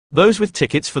Those with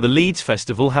tickets for the Leeds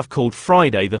Festival have called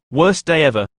Friday the worst day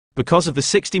ever, because of the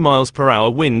 60 miles per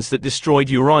hour winds that destroyed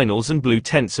urinals and blew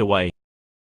tents away.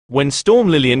 When Storm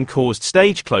Lillian caused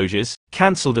stage closures,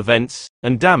 cancelled events,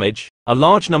 and damage, a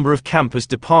large number of campers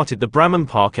departed the Bramham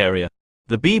Park area.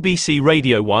 The BBC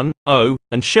Radio 1, O,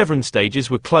 and Chevron stages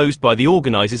were closed by the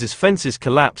organisers as fences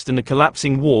collapsed and a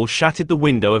collapsing wall shattered the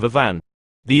window of a van.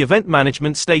 The event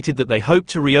management stated that they hoped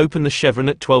to reopen the Chevron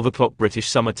at 12 o'clock British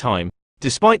summer time,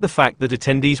 despite the fact that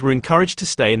attendees were encouraged to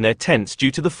stay in their tents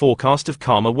due to the forecast of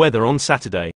calmer weather on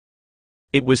Saturday.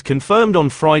 It was confirmed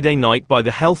on Friday night by the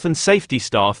health and safety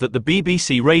staff that the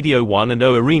BBC Radio 1 and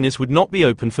O arenas would not be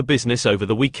open for business over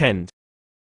the weekend.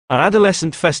 An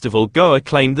adolescent festival-goer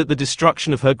claimed that the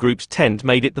destruction of her group's tent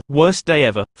made it the worst day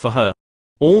ever for her.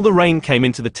 All the rain came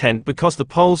into the tent because the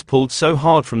poles pulled so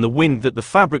hard from the wind that the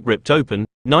fabric ripped open,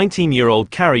 19-year-old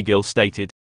Carrie Gill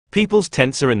stated. People's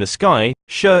tents are in the sky,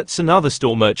 shirts and other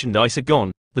store merchandise are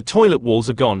gone, the toilet walls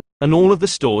are gone, and all of the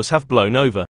stores have blown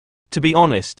over. To be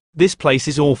honest, this place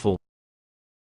is awful.